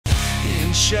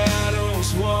In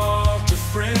shadows walked a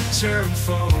friend turned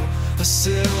foe, a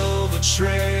silver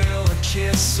trail, a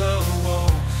kiss of woe.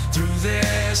 Through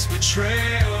this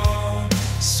betrayal,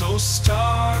 so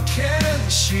stark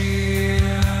and sheer,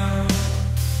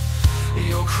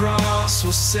 your cross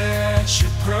will set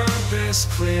your purpose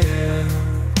clear.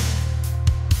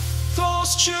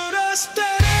 Those Judas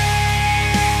days,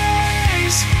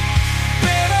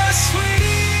 bittersweet.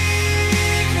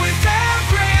 With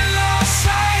every loss I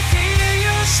hear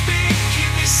you speak.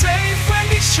 Keep me safe when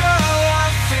each trial I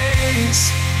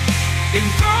face. In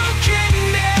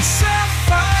brokenness I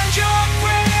find your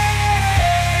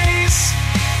grace.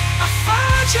 I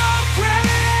find your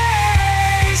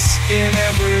grace in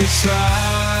every trial.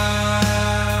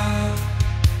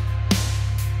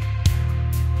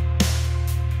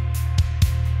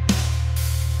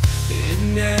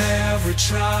 In every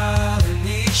trial, in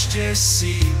each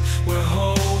deceit, where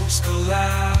hopes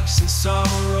collapse and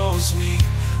sorrows meet,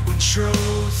 when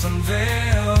truth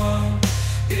unveils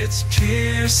its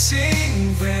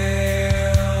piercing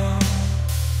veil.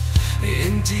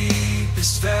 In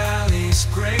deepest valleys,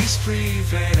 grace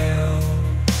prevails.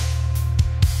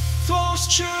 Those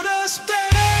Judas days,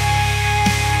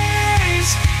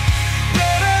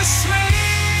 bittersweet.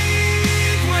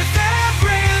 With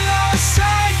every loss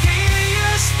I hear you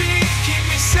speak. Keep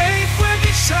me safe with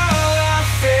each trial I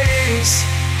face.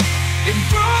 In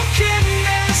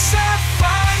brokenness I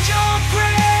find your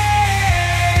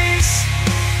grace.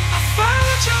 I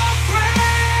find your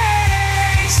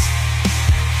grace.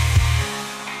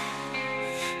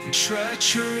 In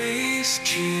treachery's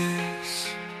kiss,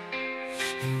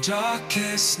 in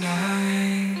darkest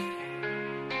night,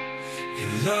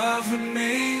 your love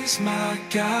remains my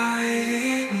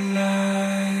guiding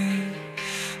light.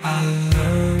 I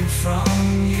learn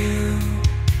from you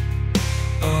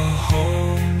a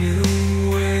whole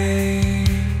new way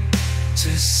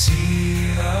to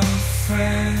see a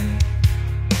friend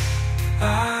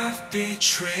I've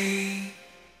betrayed.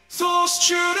 Those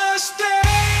Judas days,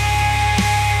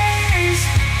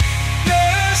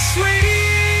 bittersweet.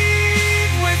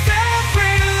 With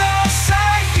every loss I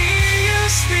hear you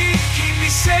speak. Keep me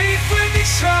safe with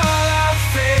each trial I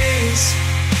face.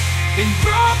 In